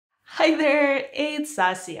Hi there, it's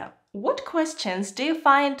Asia. What questions do you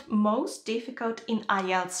find most difficult in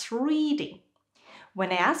IELTS reading?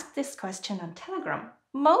 When I asked this question on Telegram,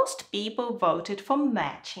 most people voted for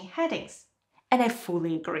matching headings. And I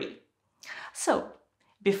fully agree. So,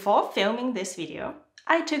 before filming this video,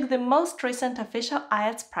 I took the most recent official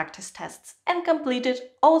IELTS practice tests and completed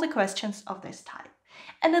all the questions of this type.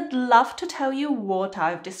 And I'd love to tell you what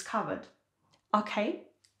I've discovered. Okay,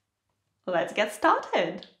 let's get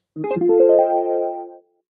started.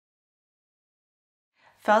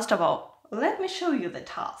 First of all, let me show you the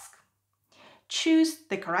task. Choose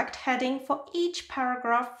the correct heading for each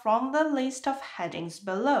paragraph from the list of headings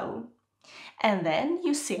below. And then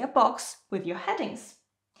you see a box with your headings.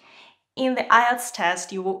 In the IELTS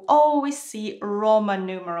test, you will always see Roman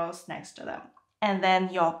numerals next to them. And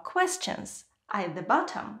then your questions are at the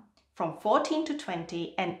bottom, from 14 to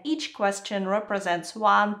 20, and each question represents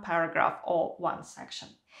one paragraph or one section.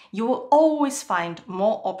 You will always find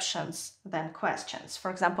more options than questions. For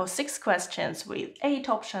example, 6 questions with 8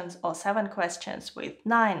 options or 7 questions with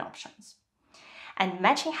 9 options. And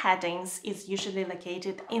matching headings is usually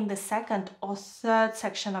located in the second or third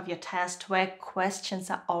section of your test where questions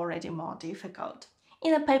are already more difficult.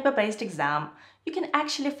 In a paper-based exam, you can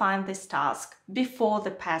actually find this task before the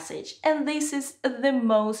passage, and this is the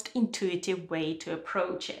most intuitive way to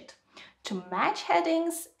approach it. To match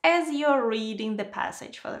headings as you're reading the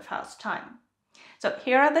passage for the first time. So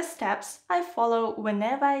here are the steps I follow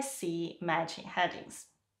whenever I see matching headings.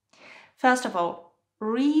 First of all,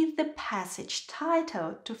 read the passage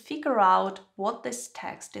title to figure out what this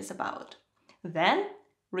text is about. Then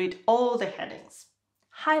read all the headings.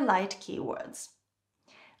 Highlight keywords.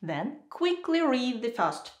 Then quickly read the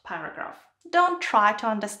first paragraph. Don't try to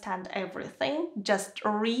understand everything, just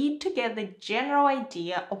read to get the general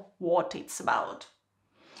idea of what it's about.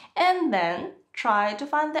 And then try to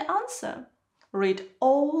find the answer. Read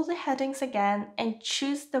all the headings again and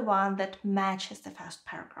choose the one that matches the first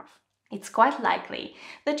paragraph. It's quite likely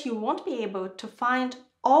that you won't be able to find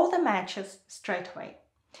all the matches straight away.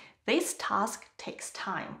 This task takes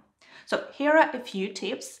time. So here are a few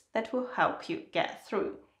tips that will help you get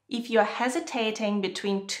through. If you're hesitating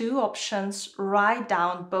between 2 options, write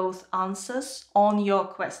down both answers on your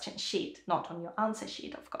question sheet, not on your answer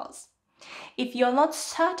sheet, of course. If you're not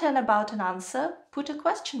certain about an answer, put a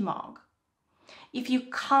question mark. If you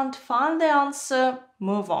can't find the answer,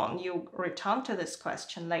 move on. You'll return to this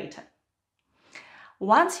question later.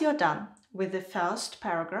 Once you're done with the first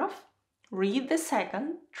paragraph, read the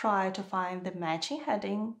second, try to find the matching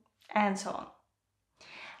heading, and so on.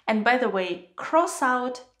 And by the way, cross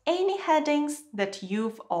out any headings that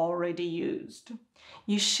you've already used.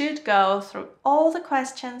 You should go through all the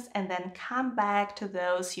questions and then come back to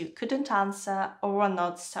those you couldn't answer or were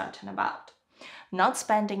not certain about. Not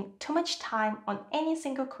spending too much time on any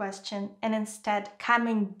single question and instead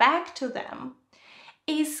coming back to them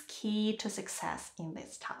is key to success in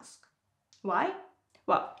this task. Why?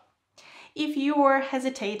 Well, if you were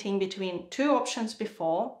hesitating between 2 options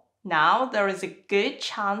before, now there is a good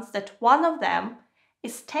chance that one of them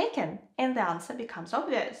is taken and the answer becomes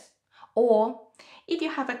obvious. Or if you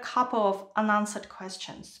have a couple of unanswered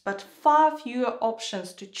questions but far fewer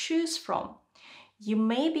options to choose from, you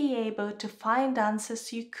may be able to find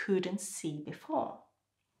answers you couldn't see before.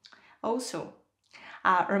 Also,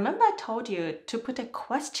 remember I told you to put a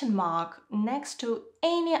question mark next to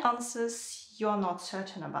any answers you're not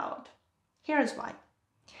certain about. Here is why.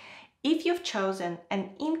 If you've chosen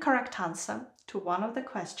an incorrect answer to one of the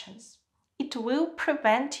questions, it will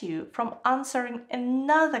prevent you from answering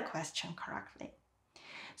another question correctly.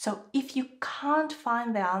 So if you can't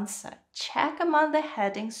find the answer, check among the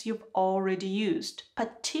headings you've already used,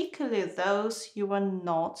 particularly those you were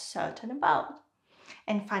not certain about.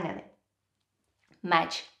 And finally,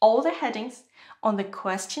 match all the headings on the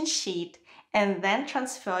question sheet and then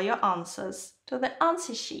transfer your answers to the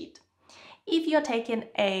answer sheet. If you're taking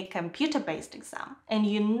a computer-based exam and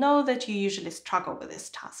you know that you usually struggle with this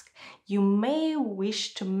task, you may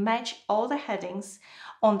wish to match all the headings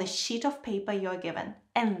on the sheet of paper you're given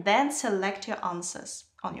and then select your answers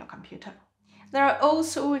on your computer. There are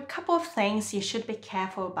also a couple of things you should be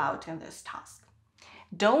careful about in this task.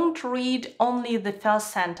 Don't read only the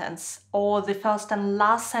first sentence or the first and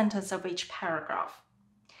last sentence of each paragraph.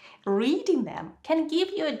 Reading them can give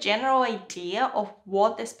you a general idea of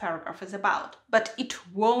what this paragraph is about, but it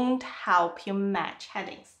won't help you match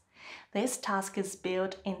headings. This task is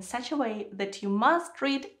built in such a way that you must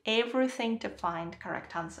read everything to find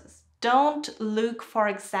correct answers. Don't look for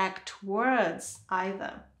exact words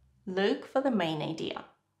either. Look for the main idea.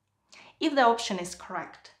 If the option is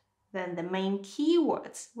correct, then the main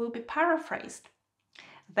keywords will be paraphrased.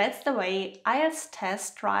 That's the way IELTS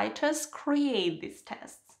test writers create these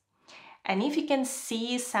tests. And if you can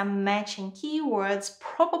see some matching keywords,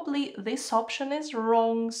 probably this option is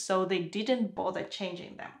wrong, so they didn't bother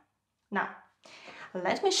changing them. Now,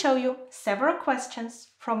 let me show you several questions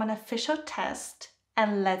from an official test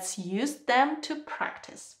and let's use them to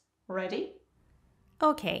practice. Ready?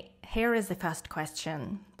 Okay, here is the first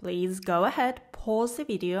question. Please go ahead, pause the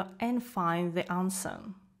video and find the answer.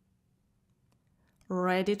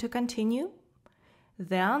 Ready to continue?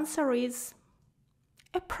 The answer is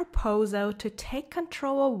a proposal to take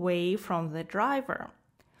control away from the driver.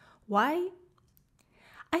 Why?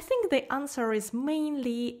 I think the answer is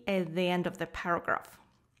mainly at the end of the paragraph.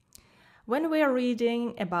 When we are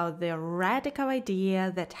reading about the radical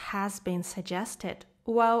idea that has been suggested,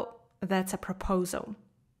 well, that's a proposal.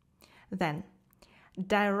 Then,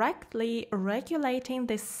 directly regulating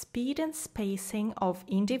the speed and spacing of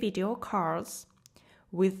individual cars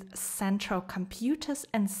with central computers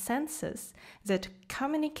and sensors that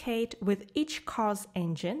communicate with each car's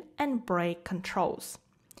engine and brake controls.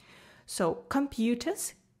 So,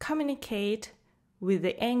 computers communicate with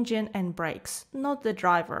the engine and brakes, not the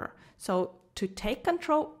driver. So, to take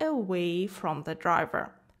control away from the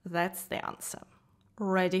driver. That's the answer.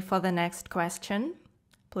 Ready for the next question?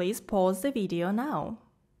 Please pause the video now.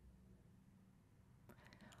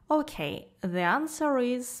 Okay, the answer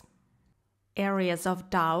is areas of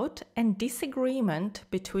doubt and disagreement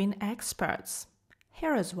between experts.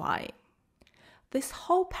 Here is why. This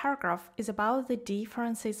whole paragraph is about the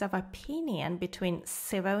differences of opinion between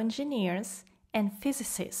civil engineers and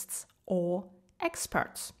physicists or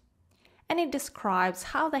experts. And it describes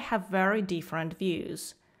how they have very different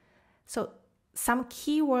views. So some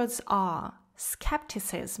keywords are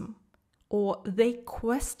skepticism or they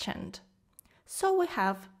questioned. So we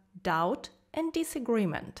have doubt and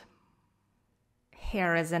disagreement.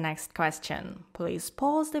 Here is the next question. Please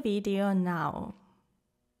pause the video now.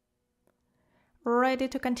 Ready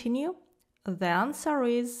to continue? The answer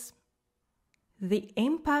is the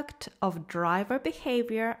impact of driver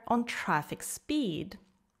behavior on traffic speed.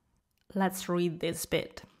 Let's read this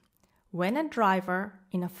bit. When a driver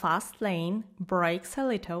in a fast lane brakes a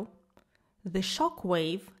little, the shock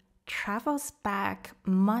wave travels back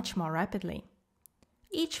much more rapidly.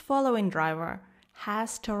 Each following driver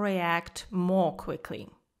has to react more quickly.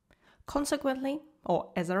 Consequently,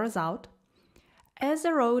 or as a result, as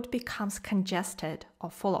the road becomes congested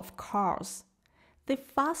or full of cars, the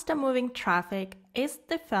faster moving traffic is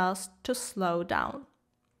the first to slow down.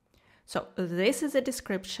 So this is a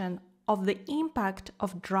description of the impact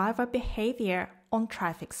of driver behavior on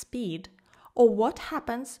traffic speed, or what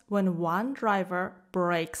happens when one driver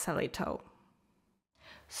brakes a little.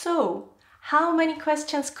 So, how many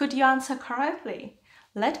questions could you answer correctly?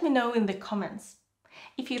 Let me know in the comments.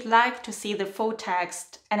 If you'd like to see the full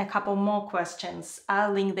text and a couple more questions,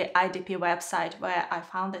 I'll link the IDP website where I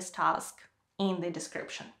found this task in the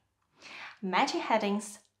description. Matching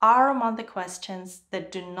headings are among the questions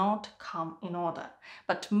that do not come in order,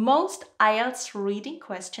 but most IELTS reading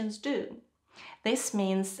questions do. This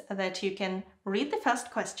means that you can read the first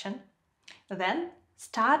question, then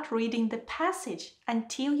start reading the passage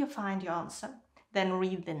until you find your answer. Then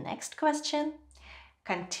read the next question,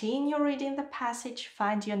 continue reading the passage,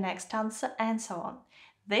 find your next answer, and so on.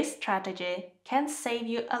 This strategy can save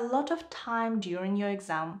you a lot of time during your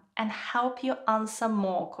exam and help you answer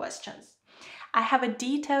more questions. I have a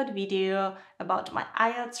detailed video about my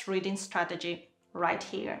IELTS reading strategy right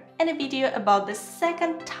here, and a video about the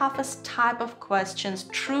second toughest type of questions,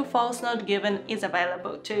 true, false, not given, is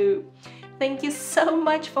available too. Thank you so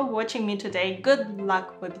much for watching me today. Good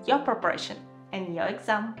luck with your preparation and your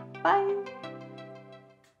exam. Bye!